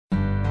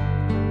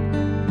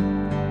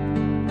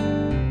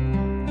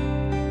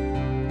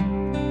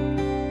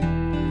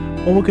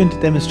What we're going to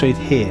demonstrate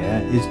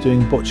here is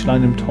doing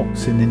botulinum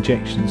toxin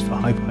injections for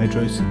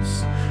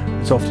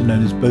hyperhidrosis. It's often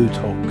known as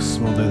Botox,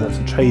 although that's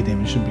a trade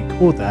name, it shouldn't be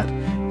called that.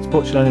 It's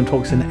Botulinum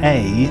Toxin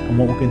A, and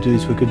what we're going to do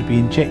is we're going to be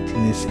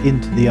injecting this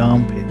into the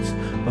armpits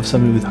of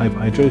somebody with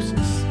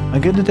hyperhidrosis. I'm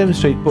going to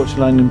demonstrate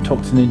botulinum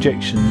toxin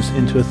injections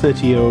into a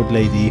 30-year-old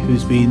lady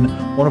who's been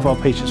one of our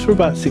patients for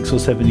about 6 or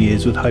 7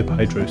 years with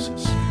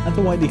hyperhidrosis. At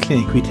the Whiteley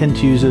Clinic we tend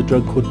to use a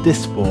drug called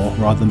Dysport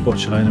rather than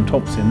botulinum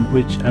toxin,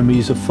 and we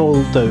use a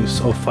full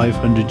dose of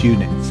 500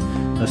 units.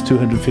 That's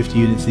 250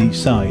 units each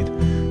side.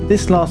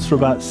 This lasts for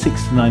about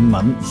 6 to 9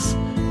 months.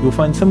 You'll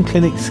find some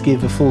clinics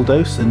give a full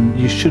dose, and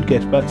you should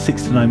get about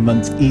 6 to 9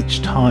 months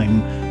each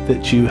time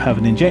that you have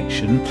an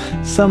injection.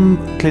 Some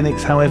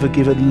clinics, however,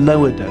 give a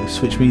lower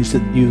dose, which means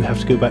that you have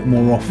to go back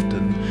more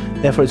often.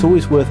 Therefore, it's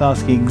always worth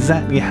asking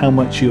exactly how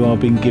much you are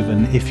being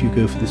given if you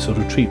go for this sort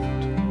of treatment.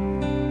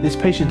 This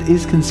patient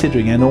is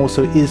considering and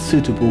also is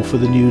suitable for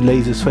the new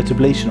laser sweat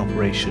ablation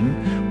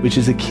operation, which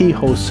is a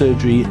keyhole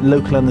surgery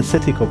local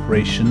anaesthetic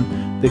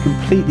operation that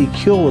completely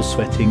cures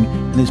sweating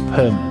and is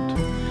permanent.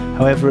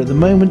 However, at the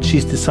moment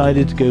she's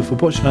decided to go for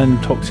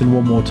botulinum toxin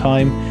one more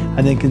time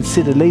and then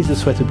consider laser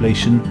sweat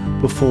ablation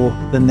before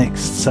the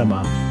next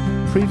summer.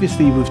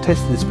 Previously we've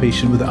tested this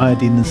patient with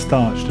iodine and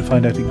starch to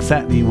find out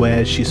exactly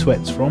where she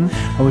sweats from,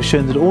 and we've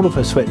shown that all of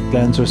her sweat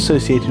glands are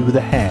associated with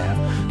the hair,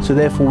 so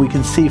therefore we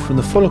can see from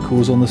the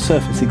follicles on the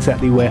surface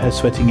exactly where her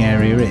sweating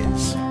area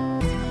is.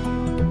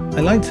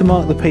 I like to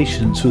mark the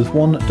patients with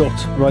one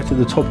dot right at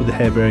the top of the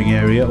hair-bearing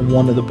area and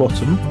one at the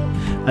bottom,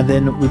 and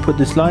then we put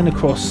this line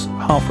across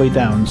halfway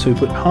down, so we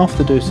put half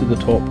the dose at the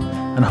top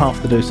and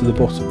half the dose at the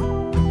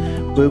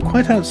bottom. We're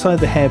quite outside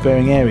the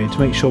hair-bearing area to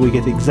make sure we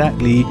get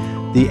exactly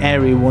the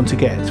area we want to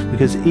get,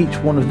 because each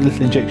one of the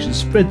little injections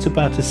spreads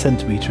about 1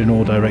 centimetre in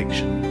all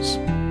directions.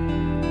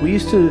 We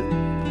used to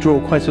draw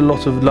quite a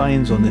lot of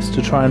lines on this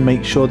to try and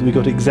make sure that we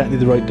got exactly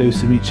the right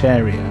dose of each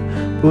area,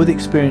 but with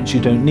experience you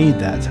don't need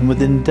that, and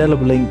with an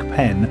indelible ink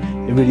pen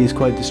it really is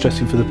quite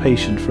distressing for the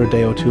patient for a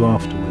day or two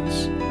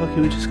afterwards. Okay,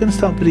 we're just going to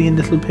start putting in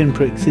little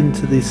pinpricks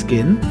into the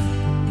skin.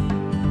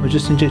 We're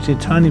just injecting a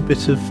tiny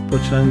bit of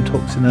botulinum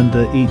toxin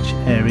under each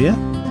area.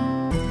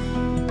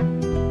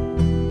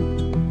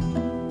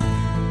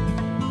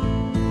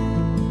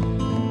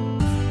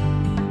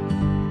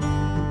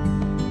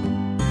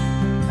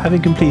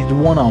 Having completed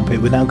one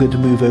armpit, we're now going to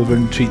move over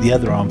and treat the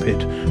other armpit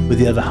with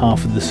the other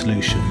half of the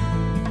solution.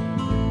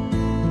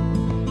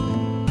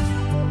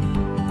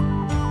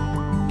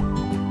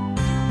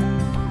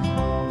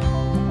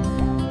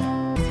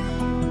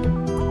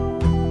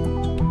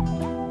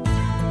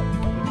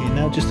 Okay,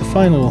 now just the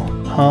final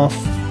half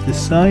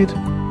this side.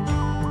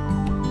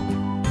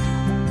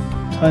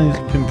 Tiny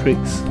little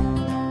pinpricks,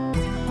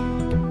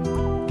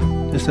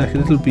 just like a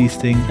little bee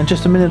sting, and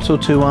just a minute or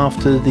two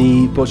after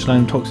the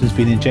botulinum toxin has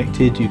been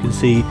injected you can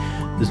see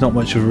there's not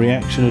much of a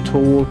reaction at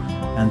all,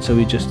 and so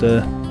we just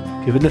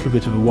give a little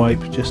bit of a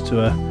wipe just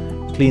to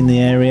clean the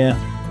area,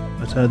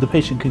 but the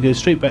patient can go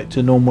straight back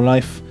to normal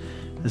life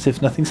as if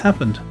nothing's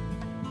happened.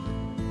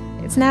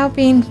 It's now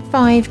been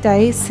 5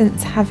 days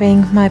since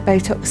having my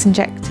Botox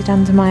injected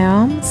under my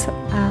arms.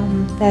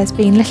 There's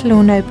been little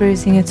or no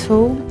bruising at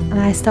all, and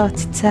I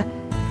started to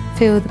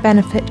feel the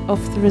benefit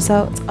of the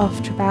results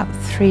after about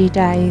 3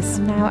 days.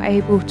 I'm now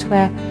able to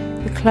wear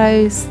the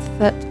clothes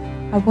that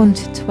I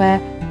wanted to wear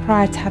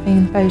prior to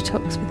having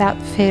Botox without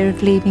the fear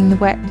of leaving the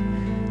wet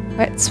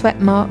sweat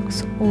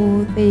marks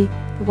or the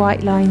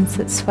white lines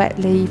that sweat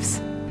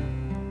leaves.